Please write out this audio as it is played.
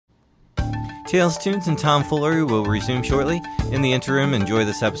Tales, Tunes, and Tomfoolery will resume shortly. In the interim, enjoy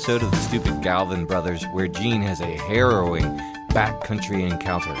this episode of The Stupid Galvin Brothers, where Gene has a harrowing backcountry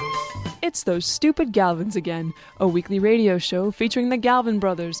encounter. It's those stupid Galvins again, a weekly radio show featuring the Galvin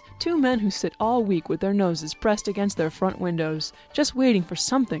brothers, two men who sit all week with their noses pressed against their front windows, just waiting for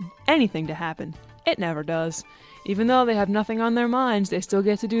something, anything to happen. It never does. Even though they have nothing on their minds, they still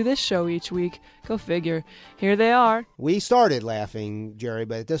get to do this show each week. Go figure. Here they are. We started laughing, Jerry,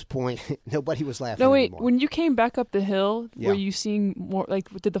 but at this point, nobody was laughing No, wait. anymore. When you came back up the hill, Yeah. were you seeing more, like,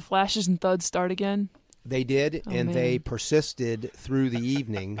 did the flashes and thuds start again? They did, Oh, and man. they persisted through the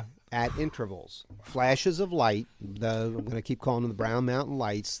evening at intervals. Flashes of light, I'm going to keep calling them the Brown Mountain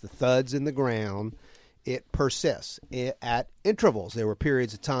Lights, the thuds in the ground, it persists at intervals. There were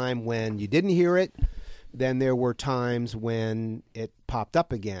periods of time when you didn't hear it. Then there were times when it popped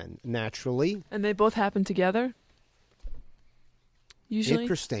up again, naturally. And they both happen together? Usually?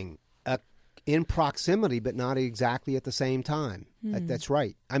 Interesting. In proximity, but not exactly at the same time. That's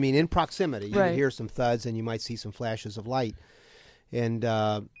right. I mean, in proximity, you can hear some thuds and you might see some flashes of light. And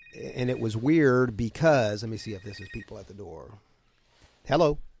it was weird because, let me see if this is people at the door.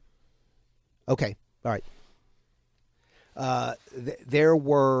 Hello. Okay. All right. There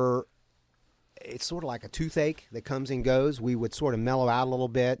were... It's sort of like a toothache that comes and goes. We would sort of mellow out a little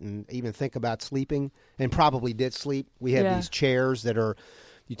bit and even think about sleeping, and probably did sleep. We have these chairs that are,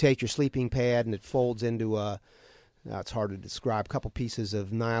 you take your sleeping pad and it folds into it's hard to describe, a couple pieces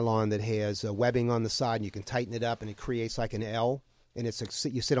of nylon that has webbing on the side, and you can tighten it up and it creates like an L, and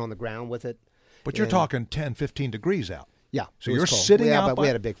you sit on the ground with it. But you're talking 10, 15 degrees out. Yeah. So you're sitting out. But we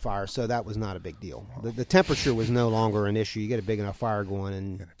had a big fire, so that was not a big deal. The temperature was no longer an issue. You get a big enough fire going,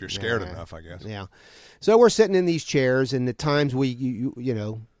 and if you're scared enough, I guess. Yeah. So we're sitting in these chairs, and the times we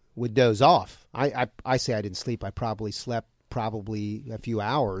would doze off. I say I didn't sleep. I probably slept a few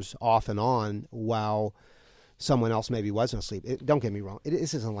hours off and on while someone else maybe wasn't asleep. Don't get me wrong.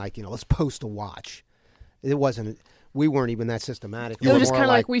 This isn't like let's post a watch. It wasn't. We weren't even that systematic. It was just kind of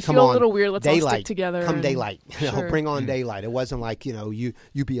like we feel a little weird. Let's all stick together. Come daylight. Sure. Bring on daylight. It wasn't like, you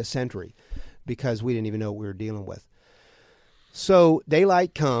be a sentry, because we didn't even know what we were dealing with. So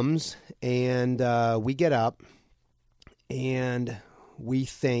daylight comes, and we get up, and we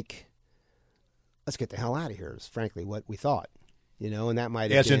think, let's get the hell out of here, is frankly what we thought. And that might have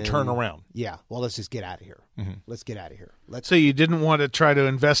been... As in turn around. Yeah. Well, let's just get out of here. Mm-hmm. Let's get out of here. So you didn't want to try to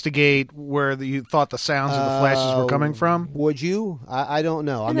investigate where you thought the sounds of the flashes were coming from? Would you? I don't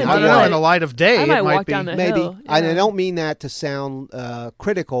know. I don't know. In the light of day, I might it might walk be. down the maybe. hill. Yeah. I don't mean that to sound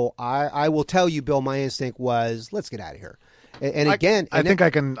critical. I will tell you, Bill, my instinct was, let's get out of here. And again, I think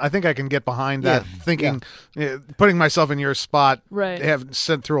I can get behind that. Thinking, putting myself in your spot, right? Having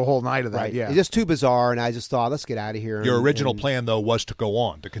sent through a whole night of that, right. yeah, it's just too bizarre. And I just thought, let's get out of here. Your original plan, though, was to go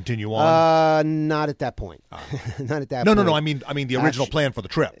on, to continue on. Not at that point. Not at that. point. No. I mean, the original plan for the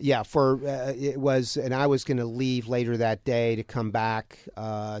trip. Yeah, it was, and I was going to leave later that day to come back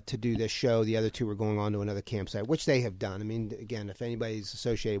to do this show. The other two were going on to another campsite, which they have done. I mean, again, if anybody's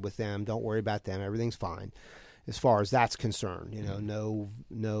associated with them, don't worry about them. Everything's fine. As far as that's concerned,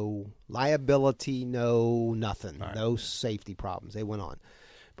 no liability, no nothing, right. No safety problems. They went on.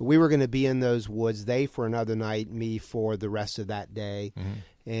 But we were going to be in those woods, they for another night, me for the rest of that day.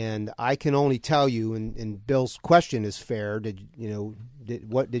 Mm-hmm. And I can only tell you, and Bill's question is fair,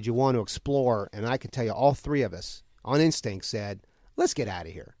 what did you want to explore? And I can tell you all three of us, on instinct, said, let's get out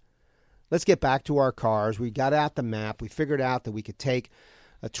of here. Let's get back to our cars. We got out the map. We figured out that we could take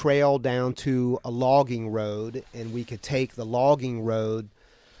a trail down to a logging road, and we could take the logging road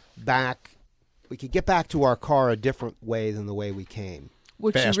back. We could get back to our car a different way than the way we came.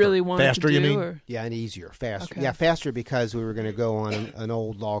 Which you really wanted faster, to do? You mean? Or? Yeah, and easier, faster. Okay. Yeah, faster because we were going to go on an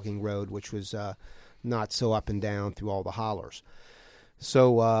old logging road, which was not so up and down through all the hollers.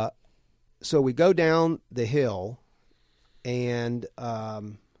 So we go down the hill, and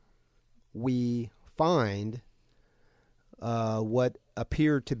we find what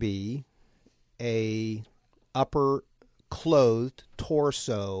appeared to be a upper clothed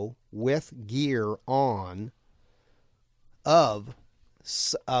torso with gear on of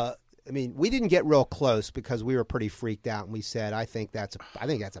we didn't get real close because we were pretty freaked out, and we said, I think that's a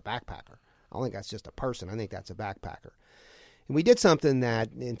backpacker. I don't think that's just a person. I think that's a backpacker. And we did something that,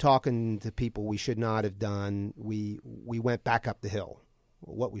 in talking to people, we should not have done. We went back up the hill.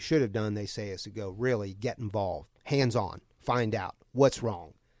 What we should have done, they say, is to go really get involved, hands on, find out what's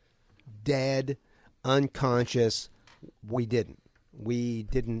wrong. Dead, unconscious. We didn't. We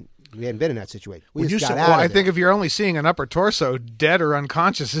hadn't been in that situation. We When just you got say- out Well, of I there. think if you're only seeing an upper torso, dead or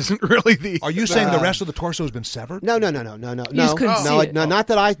unconscious isn't really the. Are you saying the rest of the torso has been severed? No. just couldn't see it. No, not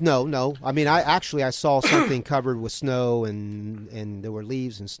that no. I mean, I saw something covered with snow, and there were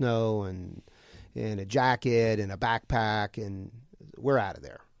leaves and snow, and a jacket and a backpack, and we're out of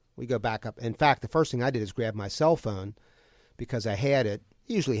there. We go back up. In fact, the first thing I did is grab my cell phone because I had it.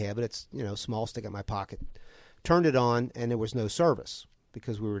 Usually have it. It's small, stick in my pocket. Turned it on, and there was no service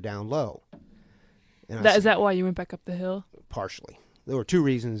because we were down low. And Is that why you went back up the hill? partially. There were two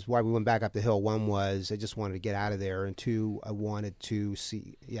reasons why we went back up the hill. One was I just wanted to get out of there, and two, I wanted to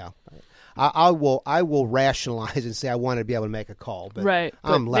see. Yeah, I will rationalize and say I wanted to be able to make a call, but Right.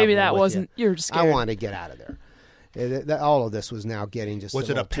 I'm But maybe level that with wasn't. You. You were just scared. I wanted to get out of there. All of this was now getting just. Was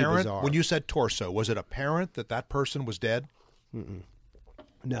a it little too apparent bizarre. when you said torso? Was it apparent that person was dead?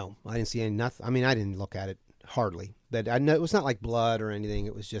 No, I didn't see any. Nothing. I mean, I didn't look at it hardly. But I know it was not like blood or anything.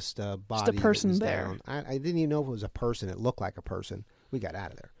 It was just a body. that person was there. down. I didn't even know if it was a person. It looked like a person. We got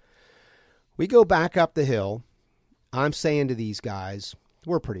out of there. We go back up the hill. I'm saying to these guys,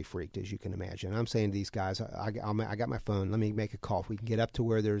 we're pretty freaked, as you can imagine. I'm saying to these guys, I got my phone. Let me make a call. If we can get up to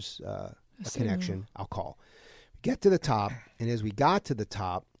where there's a connection, I'll call. Get to the top, and as we got to the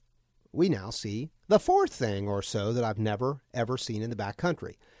top, we now see the fourth thing or so that I've never, ever seen in the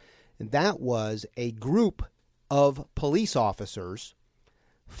backcountry. And that was a group of police officers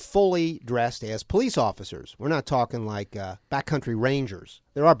fully dressed as police officers. We're not talking like backcountry rangers.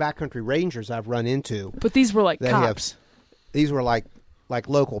 There are backcountry rangers I've run into. But these were like They cops. These were like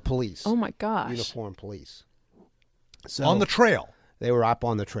local police. Oh my gosh. Uniformed police. So On the trail, they were up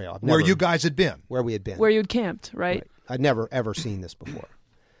on the trail. I've where never- you guys had been. where we had been. Where you'd camped, right? I'd never, ever seen this before.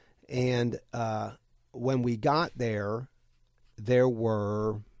 And when we got there, there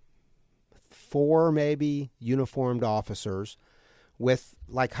were 4 maybe uniformed officers with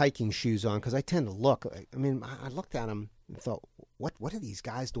like hiking shoes on, because I tend to look. I mean, I looked at them and thought, what are these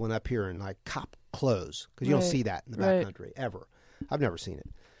guys doing up here in like cop clothes? Because you don't Right. see that in the Right. backcountry ever. I've never seen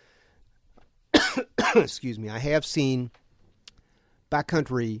it. Excuse me. I have seen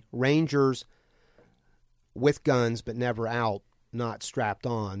backcountry rangers with guns, but never out, not strapped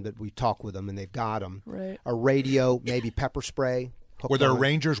on. But we talk with them, and they've got them. Right. A radio, maybe pepper spray. Were there hooked on.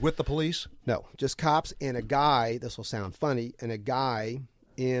 rangers with the police? No, just cops and a guy, this will sound funny, and a guy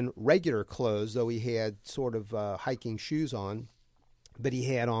in regular clothes, though he had sort of hiking shoes on, but he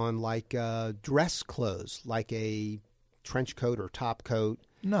had on like dress clothes, like a trench coat or top coat.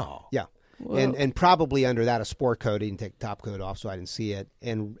 No. Yeah. Whoa. And probably under that a sport coat. He didn't take the top coat off, so I didn't see it.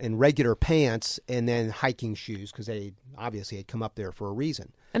 And regular pants, and then hiking shoes, because they obviously had come up there for a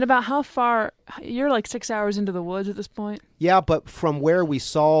reason. And about how far? You're like 6 hours into the woods at this point. Yeah, but from where we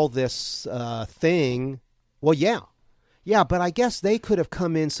saw this thing, well, yeah, but I guess they could have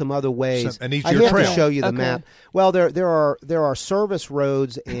come in some other ways. An easier I have trail. to show you the Okay. map. Well, there are service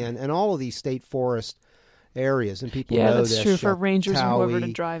roads and all of these state forest areas, and people Yeah, know that's this. true for rangers and whoever to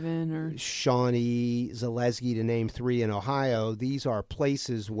Shawnee, drive in or. Shawnee, Zaleski, to name 3 in Ohio. These are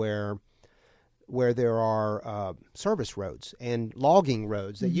places where there are service roads and logging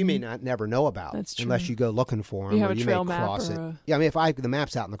roads that you may never know about. That's true. Unless you go looking for them, You have or a you trail may map cross or it. a- Yeah, I mean, if I have the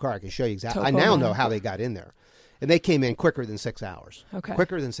maps out in the car, I can show you exactly. I Topo now know map. how they got in there, and they came in quicker than 6 hours. Okay.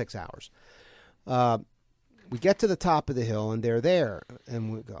 Quicker than 6 hours. We get to the top of the hill, and they're there,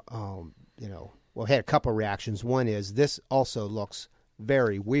 and we go, well, I had a couple of reactions. One is this also looks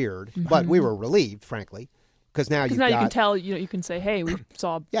very weird, but we were relieved, frankly, because now Because you've now you got. can tell. You can say, "Hey, we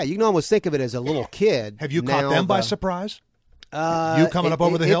saw." Yeah, you can almost think of it as a little kid. Have you now caught them by the- surprise? You coming up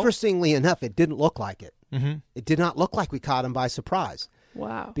over the hill? Interestingly enough, it didn't look like it. Mm-hmm. It did not look like we caught them by surprise,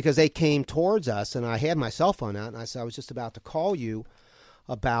 Wow. because they came towards us, and I had my cell phone out, and I said I was just about to call you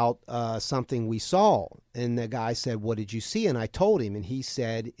about something we saw. And the guy said, "What did you see?" And I told him, and he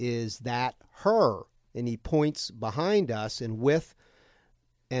said, "Is that her?" And he points behind us, and with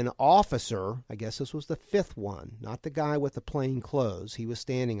an officer, I guess this was the 5th one, not the guy with the plain clothes. He was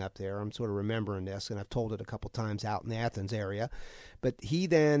standing up there. I'm sort of remembering this, and I've told it a couple times out in the Athens area. But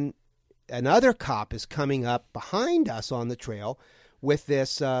another cop is coming up behind us on the trail with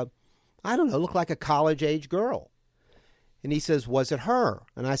this, I don't know, looked like a college-age girl. And he says, "Was it her?"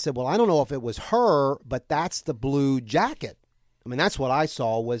 And I said, "Well, I don't know if it was her, but that's the blue jacket." I mean, that's what I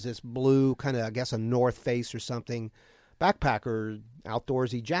saw, was this blue kind of, I guess, a North Face or something, backpacker,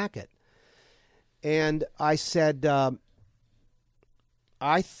 outdoorsy jacket. And I said,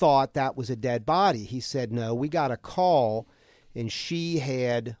 I thought that was a dead body. He said, "No, we got a call, and she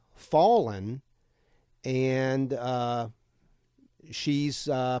had fallen, and she's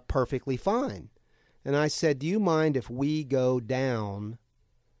perfectly fine." And I said, do you mind if we go down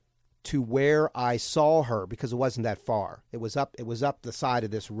to where I saw her? Because it wasn't that far. It was up the side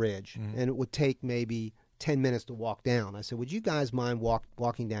of this ridge, and it would take maybe 10 minutes to walk down. I said, would you guys mind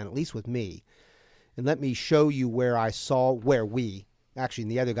walking down, at least with me, and let me show you where actually,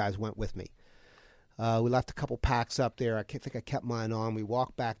 and the other guys went with me. We left a couple packs up there. I think I kept mine on. We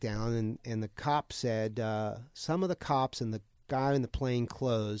walked back down, and the cop said, some of the cops and the guy in the plain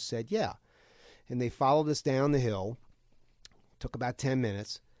clothes said, yeah. And they followed us down the hill. Took about 10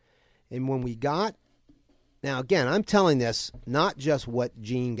 minutes. And when we got, now again, I'm telling this, not just what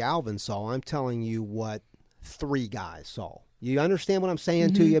Gene Galvin saw. I'm telling you what 3 guys saw. You understand what I'm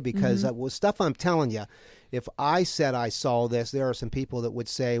saying to you? Because with stuff I'm telling you, if I said I saw this, there are some people that would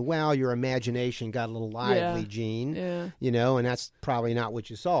say, well, your imagination got a little lively, Gene. Yeah. You know, and that's probably not what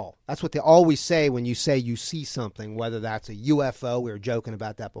you saw. That's what they always say when you say you see something, whether that's a UFO, we were joking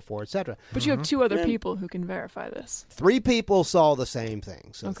about that before, etc. But you have 2 other people who can verify this. 3 people saw the same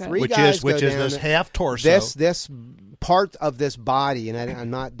thing. So Okay. 3 which guys is go down this half torso. This part of this body,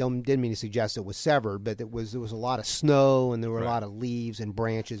 and didn't mean to suggest it was severed, but there was a lot of snow and there were a lot of leaves and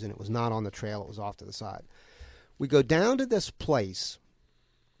branches, and it was not on the trail. It was off to the side. We go down to this place,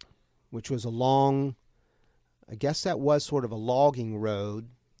 which was along, I guess that was sort of a logging road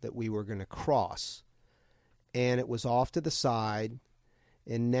that we were going to cross. And it was off to the side.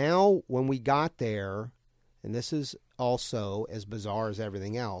 And now when we got there, and this is also as bizarre as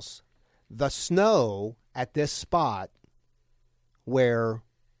everything else, the snow at this spot where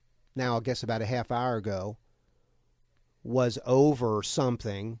now I guess about a half hour ago was over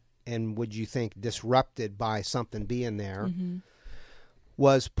something, and would you think disrupted by something being there,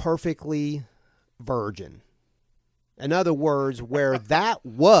 was perfectly virgin. In other words, where that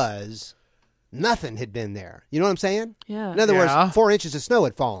was, nothing had been there. You know what I'm saying? Yeah. In other words, 4 inches of snow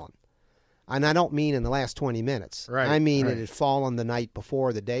had fallen. And I don't mean in the last 20 minutes. Right. I mean it had fallen the night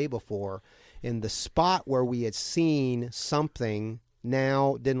before, the day before. In the spot where we had seen something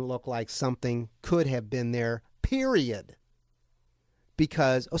now didn't look like something could have been there, period.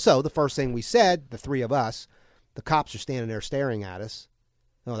 Because, so the first thing we said, the 3 of us, the cops are standing there staring at us.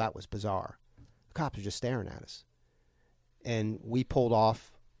 Oh, that was bizarre. The cops are just staring at us. And we pulled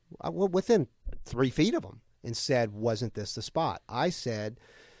off within 3 feet of them and said, wasn't this the spot? I said,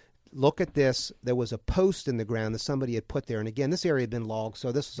 look at this. There was a post in the ground that somebody had put there. And again, this area had been logged,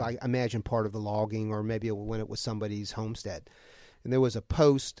 so this was, I imagine, part of the logging, or maybe when it was somebody's homestead. And there was a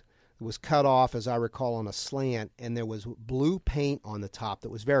post. It was cut off, as I recall, on a slant, and there was blue paint on the top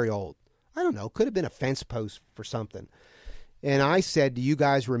that was very old. I don't know. Could have been a fence post for something. And I said, do you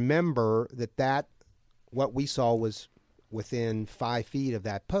guys remember that what we saw was within 5 feet of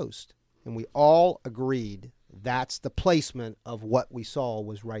that post? And we all agreed that's the placement of what we saw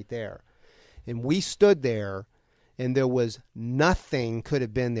was right there. And we stood there, and there was nothing could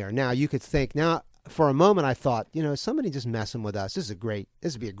have been there. Now, you could think, now, for a moment, I thought, somebody just messing with us. This would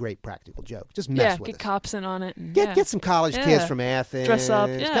be a great practical joke. Just mess with us. Get cops in on it. And, get some college kids from Athens. Dress up.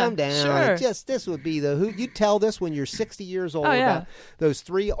 Come down. Sure. This would be you tell this when you're 60 years old about those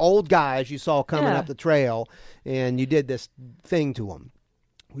 3 old guys you saw coming up the trail, and you did this thing to them.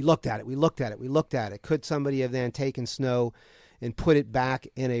 We looked at it. Could somebody have then taken snow and put it back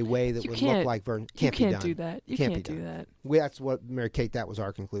in a way that would look like Vernon? You can't do that. You can't do that. That's what, Mary Kate, that was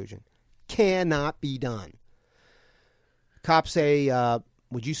our conclusion. Cannot be done. Cops say,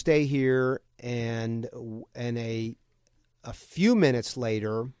 would you stay here? And a few minutes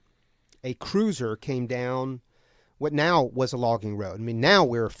later, a cruiser came down what now was a logging road. I mean, now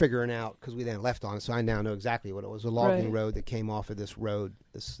we're figuring out, because we then left on it, so I now know exactly what it was. A logging road that came off of this road,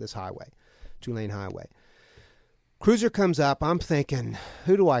 this highway, 2-lane highway. Cruiser comes up. I'm thinking,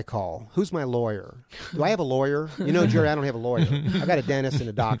 who do I call? Who's my lawyer? Do I have a lawyer? Jerry, I don't have a lawyer. I got a dentist and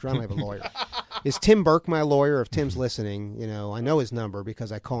a doctor. I don't have a lawyer. Is Tim Burke my lawyer? If Tim's listening, I know his number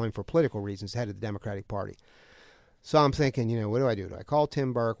because I call him for political reasons, head of the Democratic Party. So I'm thinking, what do I do? Do I call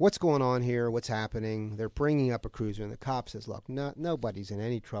Tim Burke? What's going on here? What's happening? They're bringing up a cruiser, and the cop says, look, nobody's in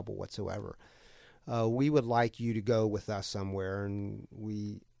any trouble whatsoever. We would like you to go with us somewhere, and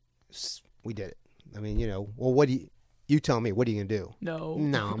we did it. I mean, well, what do you tell me? What are you going to do? No,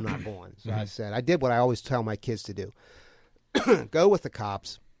 I'm not going. So I said, I did what I always tell my kids to do. Go with the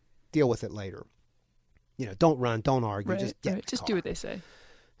cops. Deal with it later. Don't run. Don't argue. Just get in the Just car. do what they say.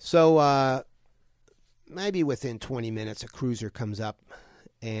 So maybe within 20 minutes, a cruiser comes up,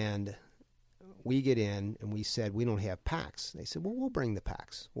 and we get in, and we said, we don't have packs. They said, well, we'll bring the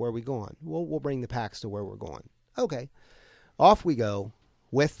packs. Where are we going? We'll bring the packs to where we're going. Okay. Off we go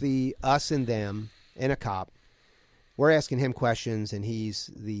with us and them and a cop. We're asking him questions, and he's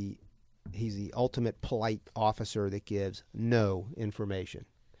the He's the ultimate polite officer that gives no information.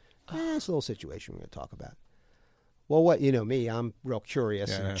 It's a little situation we're going to talk about. Well, what, me, I'm real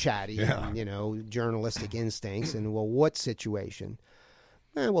curious and chatty and, journalistic instincts. And, well, what situation?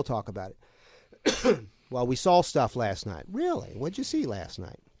 We'll talk about it. Well, we saw stuff last night. Really? What'd you see last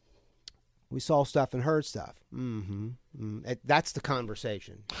night? We saw stuff and heard stuff. That's the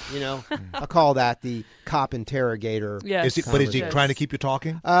conversation. I call that the cop interrogator. Yes. But is he trying to keep you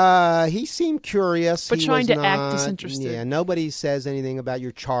talking? He seemed curious. But trying to act disinterested. Yeah, nobody says anything about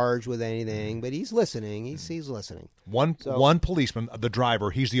you're charged with anything, but he's listening. He's listening. One policeman, the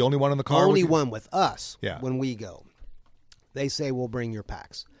driver, he's the only one in the car? Only one with us when we go. They say, we'll bring your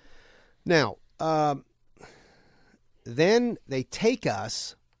packs. Now, then they take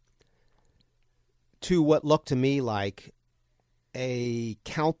us to what looked to me like a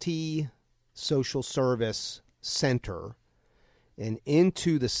county social service center and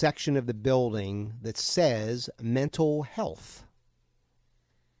into the section of the building that says mental health.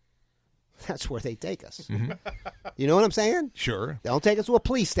 That's where they take us. Mm-hmm. You know what I'm saying? Sure. They don't take us to a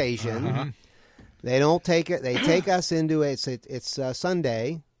police station. Uh-huh. They don't take it. They take us into it's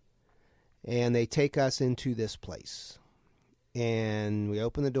Sunday, and they take us into this place. And we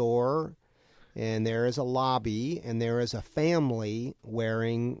open the door, and there is a lobby, and there is a family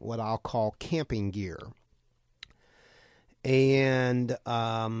wearing what I'll call camping gear. And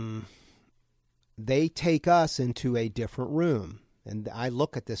they take us into a different room. And I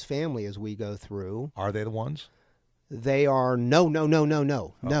look at this family as we go through. Are they the ones? They are no.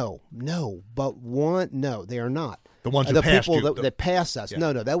 But one, no, they are not. The ones who passed people you. that passed us. Yeah.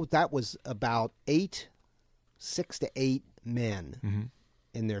 No, that was about 6 to 8 men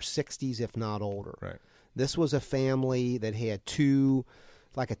in their 60s, if not older. Right. This was a family that had two,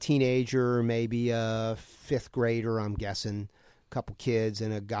 like a teenager, maybe a fifth grader, I'm guessing, a couple kids,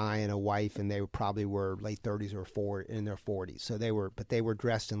 and a guy and a wife, and they probably were late 30s or in their 40s. So they were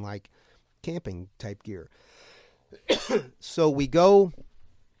dressed in like camping type gear. So we go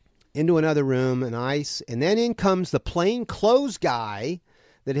into another room, and then in comes the plain clothes guy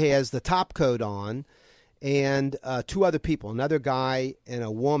that has the top coat on, and two other people, another guy and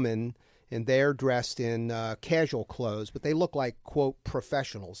a woman, and they're dressed in casual clothes, but they look like, quote,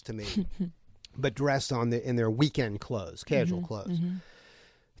 professionals to me, but dressed in their weekend clothes, casual clothes. Mm-hmm.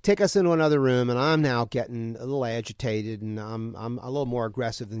 Take us into another room, and I'm now getting a little agitated, and I'm a little more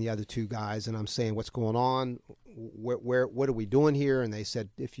aggressive than the other two guys, and I'm saying, what's going on? What are we doing here? And they said,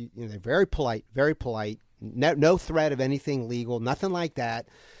 they're very polite, no threat of anything legal, nothing like that.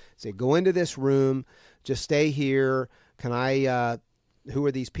 Say, go into this room, just stay here. Can I, who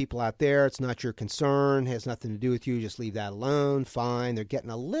are these people out there? It's not your concern, has nothing to do with you, just leave that alone. Fine. They're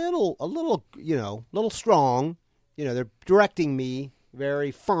getting a little strong. They're directing me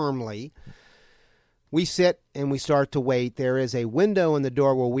very firmly. We sit and we start to wait. There is a window in the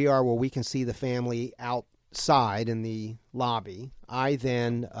door where we can see the family outside in the lobby. I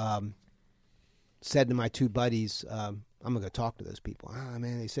then said to my two buddies, I'm going to go talk to those people.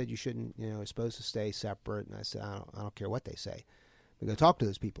 Man, they said you shouldn't, you're supposed to stay separate. And I said, I don't care what they say. We go talk to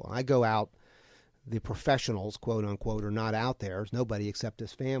those people. And I go out. The professionals, quote unquote, are not out there. There's nobody except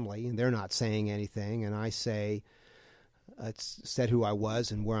this family, and they're not saying anything. And I said who I was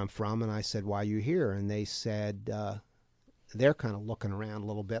and where I'm from, and I said, why are you here? And they said, they're kind of looking around a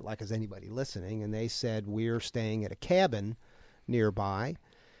little bit like, is anybody listening? And they said, we're staying at a cabin nearby,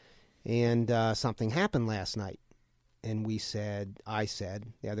 and something happened last night. And I said,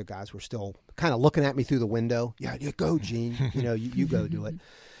 the other guys were still kind of looking at me through the window. Yeah, go, Gene. You go do it.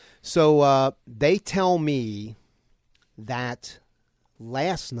 So they tell me that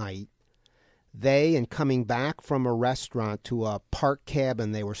last night, in coming back from a restaurant to a park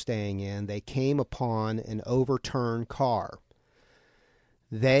cabin they were staying in, they came upon an overturned car.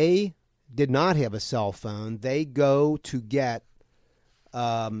 They did not have a cell phone. They go to get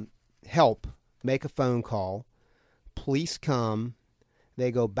help, make a phone call. Police come. They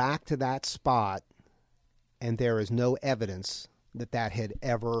go back to that spot, and there is no evidence that had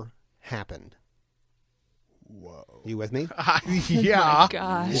ever happened. Whoa. You with me? Yeah. Oh my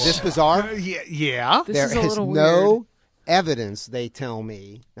gosh. Is this bizarre? Yeah. This is a little no weird. evidence, they tell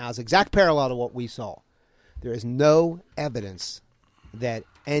me. Now, it's exact parallel to what we saw. There is no evidence that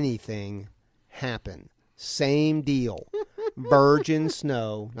anything happened. Same deal. Virgin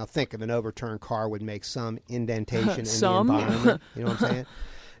snow. Now, think of an overturned car would make some indentation in the environment. You know what I'm saying?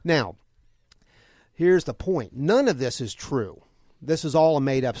 Now, here's the point. None of this is true. this is all a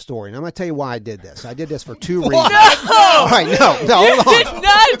made-up story. And I'm going to tell you why I did this. I did this for 2 reasons. All right, no, hold on. You did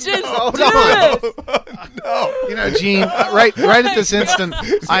not just do it. No. You know, Gene, right at this instant,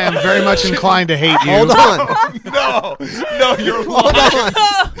 I am very much inclined to hate you. Hold on. No, you're Hold lying.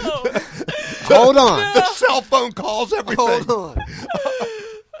 on. Hold on. The cell phone calls, everything. Hold on.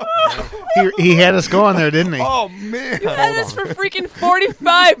 He had us going there, didn't he? Oh, man. You had this for freaking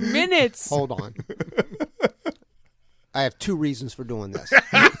 45 minutes. Hold on. I have 2 reasons for doing this.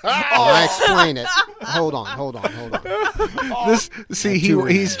 I explain it. Hold on.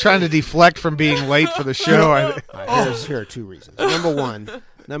 He's trying to deflect from being late for the show. All right, here are 2 reasons.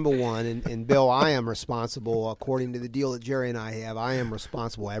 Number one, and Bill, I am responsible, according to the deal that Jerry and I have, I am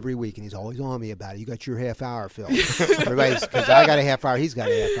responsible every week, and he's always on me about it. You got your half hour, Phil. Everybody's, because I got a half hour, he's got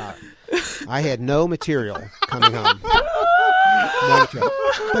a half hour. I had no material coming home. No material.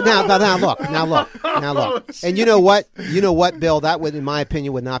 But now look. And you know what, Bill? That would, in my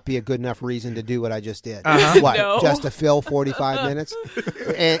opinion, would not be a good enough reason to do what I just did. What? No. Just to fill 45 minutes?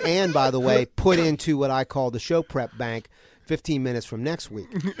 And by the way, put into what I call the show prep bank 15 minutes from next week,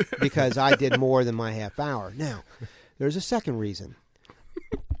 because I did more than my half hour. Now, there's a second reason.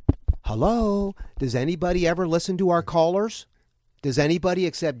 Hello? Does anybody ever listen to our callers? Does anybody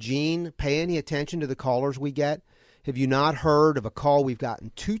except Gene pay any attention to the callers we get? Have you not heard of a call we've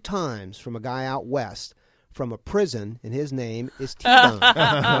gotten 2 times from a guy out west from a prison, and his name is T-Bone?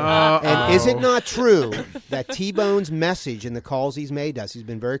 And is it not true that T-Bone's message in the calls he's made us, he's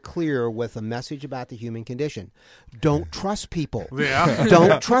been very clear with a message about the human condition. Don't trust people. Yeah.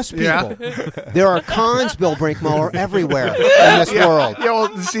 Don't trust people. Yeah. There are cons, Bill Brinkmuller, everywhere in this world. Yeah,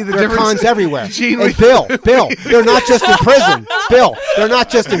 well, see the There are difference. cons everywhere. Gene, Hey, Bill, they're not just in prison. Bill, they're not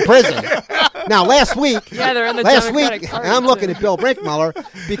just in prison. Now, last week, Yeah, they're in the last Democratic week, Party, and I'm looking too. at Bill Brinkmuller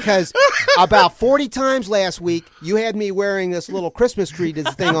because about 40 times last week, you had me wearing this little Christmas tree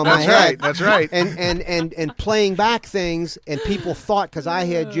thing on my head. That's right. And playing back things, and people thought, because I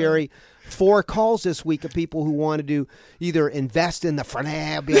had, Jerry, 4 calls this week of people who wanted to either invest in the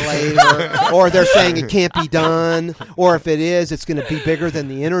defibrillator, or they're saying it can't be done, or if it is, it's going to be bigger than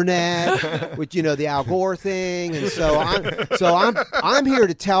the internet, which, you know, the Al Gore thing. And so I'm here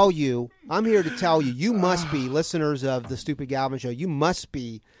to tell you, you must be, listeners of the Stupid Galvin Show, you must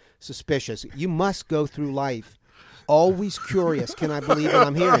be suspicious. You must go through life always curious. Can I believe what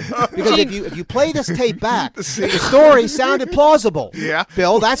I'm hearing? Because if you play this tape back, the story sounded plausible. Yeah.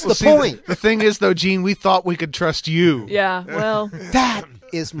 Bill, that's the See, point. The thing is, though, Gene, we thought we could trust you. Yeah, well, That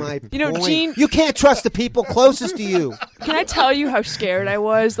is my point. Gene- You can't trust the people closest to you. can I tell you how scared I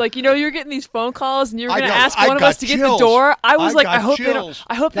was? Like, you're getting these phone calls, and you're going to I ask got one of us to get the chills. door. I was I like, got I hope chills.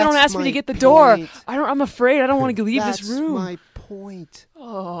 they don't That's ask me my to get the door. point. I'm afraid. I don't want to leave That's this room. my point.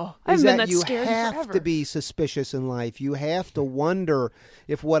 Oh, I Is haven't been that that you scared have forever. to be suspicious in life. You have to wonder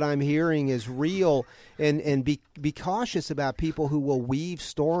if what I'm hearing is real, and be cautious about people who will weave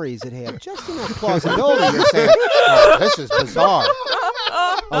stories that have just enough plausibility. You're saying, oh, this is bizarre.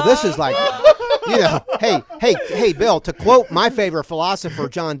 Oh, this is like, hey, Bill, to quote my favorite philosopher,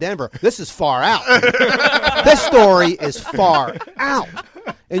 John Denver, this is far out. This story is far out.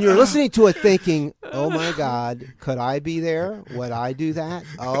 And you're listening to it thinking, oh, my God, could I be there? Would I do that?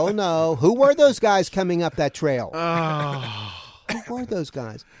 Oh, no. Who were those guys coming up that trail? Who were those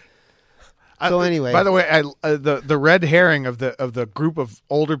guys? So anyway. By the way, the red herring of the group of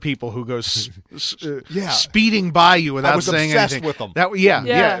older people who goes speeding by you without I was saying obsessed anything. with them.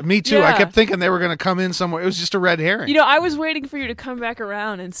 Yeah, me too. I Yeah. kept thinking they were going to come in somewhere. It was just a red herring. I was waiting for you to come back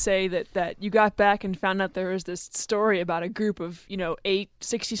around and say that you got back and found out there was this story about a group of 8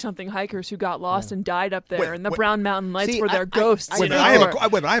 60-something hikers who got lost and died up there, and the Brown Mountain Lights See, were their I- ghosts. I- you I know?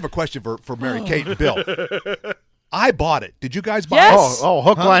 have a question for Mary Kate and Bill. I bought it. Did you guys buy Yes. it?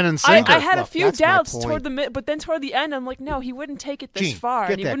 hook, line, and sinker. I had a Look, few that's my doubts point. but then toward the end, I'm like, no, he wouldn't take it this Gene, far,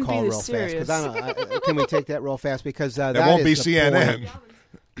 Get and he that wouldn't call be real this fast. serious. Because can we take that real fast? Because It that won't be is the CNN.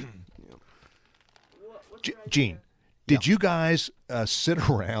 point. Gene, did you guys sit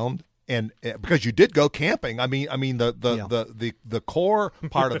around and because you did go camping? I mean the core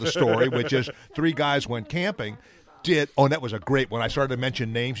part of the story, which is 3 guys went camping. That was a great when I started to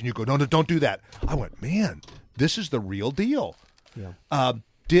mention names, and you go, no, don't do that. I went, man, this is the real deal. Yeah.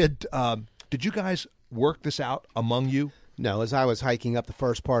 Did you guys work this out among you? No, as I was hiking up the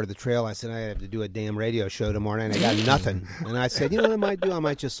first part of the trail, I said I have to do a damn radio show tomorrow night. I got nothing, and I said, what I might do? I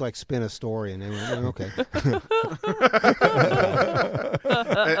might just spin a story, and they went, okay.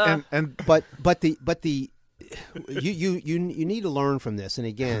 and But the you need to learn from this. And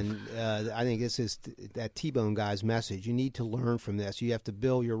again, I think this is that T-Bone guy's message. You need to learn from this. You have to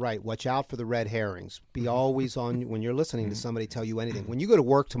build. You're right. Watch out for the red herrings. Be always on when you're listening to somebody tell you anything. When you go to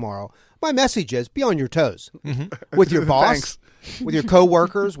work tomorrow, my message is be on your toes with your boss, with your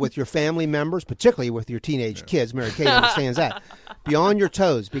coworkers, with your family members, particularly with your teenage kids. Mary Kate understands that. Be on your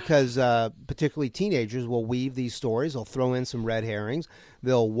toes because particularly teenagers will weave these stories. They'll throw in some red herrings.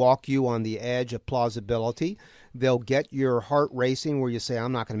 They'll walk you on the edge of plausibility. They'll get your heart racing where you say,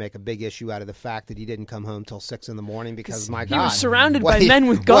 I'm not going to make a big issue out of the fact that he didn't come home till 6 a.m. because, my God. He was surrounded by men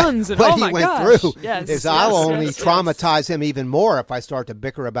with guns. What and he went through is I'll only traumatize him even more if I start to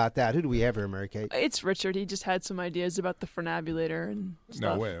bicker about that. Who do we have here, Mary Kate? It's Richard. He just had some ideas about the furnabulator and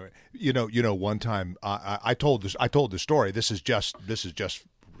stuff. No, wait. You know, one time I told this story. This is just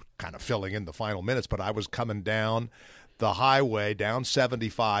kind of filling in the final minutes, but I was coming down the highway down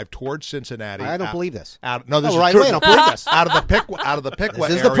 75 towards Cincinnati. I don't believe this. This is right true. away. I don't believe this. Out of the Piqua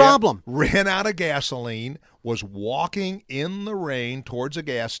This is area, the problem. Ran out of gasoline. Was walking in the rain towards a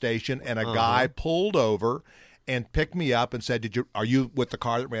gas station, and a guy pulled over and picked me up and said, "Are you with the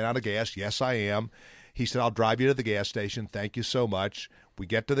car that ran out of gas?" "Yes, I am." He said, "I'll drive you to the gas station. Thank you so much." We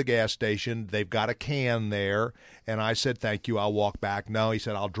get to the gas station. They've got a can there. And I said, "Thank you. I'll walk back." "No," he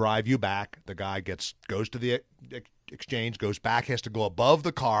said, "I'll drive you back." The guy goes to the exchange, goes back, has to go above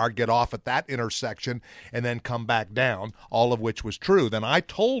the car, get off at that intersection, and then come back down, all of which was true. Then I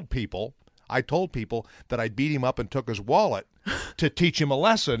told people that I'd beat him up and took his wallet to teach him a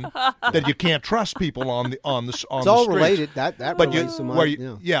lesson that you can't trust people on the it's all streets. Related. That relates to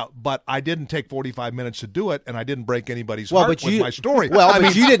my but I didn't take 45 minutes to do it, and I didn't break anybody's heart with my story. Well,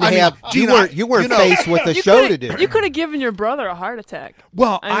 but you didn't have you weren't faced with a show to do. You could have given your brother a heart attack.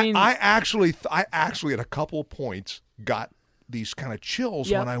 Well, I actually at a couple of points got these kind of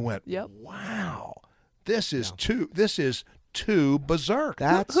chills when I went, wow, this is too berserk.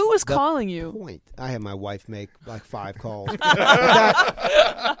 Who was calling you? Point. I had my wife make like 5 calls. You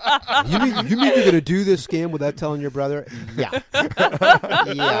mean you're going to do this scam without telling your brother? Yeah. Yeah,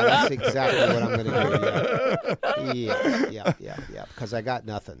 that's exactly what I'm going to do. Yeah. Because I got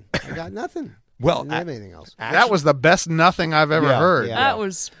nothing. Well, didn't have anything else. That was the best nothing I've ever heard. Yeah. That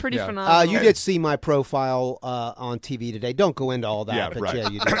was pretty phenomenal. You did see my profile on TV today. Don't go into all that, but right. Yeah,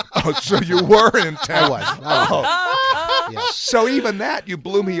 you did. Oh, so you were in town. I was. Yeah. So even that, you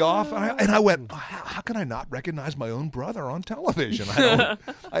blew me off, and I went, how can I not recognize my own brother on television?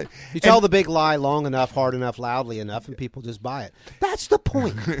 You tell the big lie long enough, hard enough, loudly enough, and people just buy it. That's the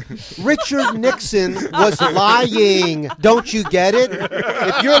point. Richard Nixon was lying. Don't you get it?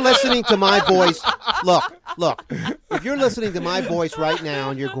 If you're listening to my voice, look. If you're listening to my voice right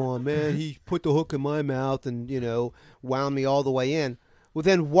now and you're going, man, he put the hook in my mouth and, wound me all the way in. Well,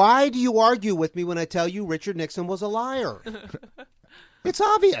 then why do you argue with me when I tell you Richard Nixon was a liar? It's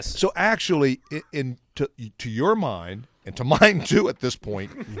obvious. So actually, to your mind, and to mine too at this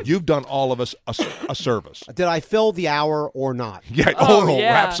point, you've done all of us a service. Did I fill the hour or not? Yeah.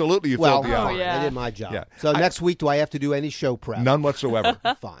 Absolutely you filled the hour. I did my job. Yeah. So next week, do I have to do any show prep? None whatsoever.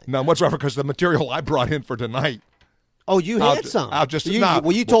 Fine. None whatsoever, because the material I brought in for tonight. Oh, you had some.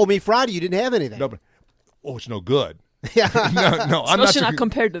 You told me Friday you didn't have anything. No, but, it's no good. Yeah. No, I'm especially not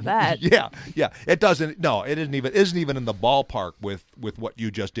compared to that. Yeah. It doesn't. No, it isn't even in the ballpark with what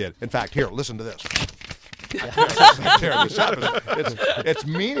you just did. In fact, here, listen to this. Tear this up. It's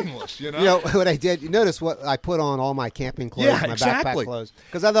meaningless, You know what I did? You notice what I put on all my camping clothes, my backpack clothes,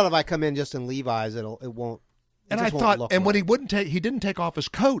 because I thought if I come in just in Levi's, it won't. And I thought, and when he didn't take off his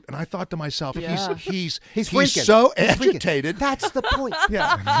coat, and I thought to myself, he's freaking. so agitated. That's the point.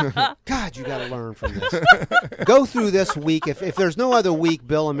 Yeah. God, you got to learn from this. Go through this week. If there's no other week,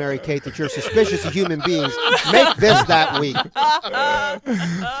 Bill and Mary Kate, that you're suspicious of human beings, make this that week.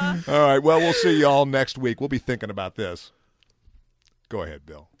 All right. Well, we'll see you all next week. We'll be thinking about this. Go ahead,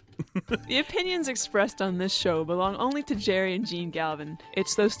 Bill. The opinions expressed on this show belong only to Jerry and Gene Galvin.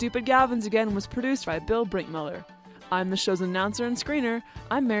 It's Those Stupid Galvins Again was produced by Bill Brinkmuller. I'm the show's announcer and screener.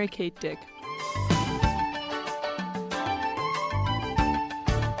 I'm Mary Kate Dick.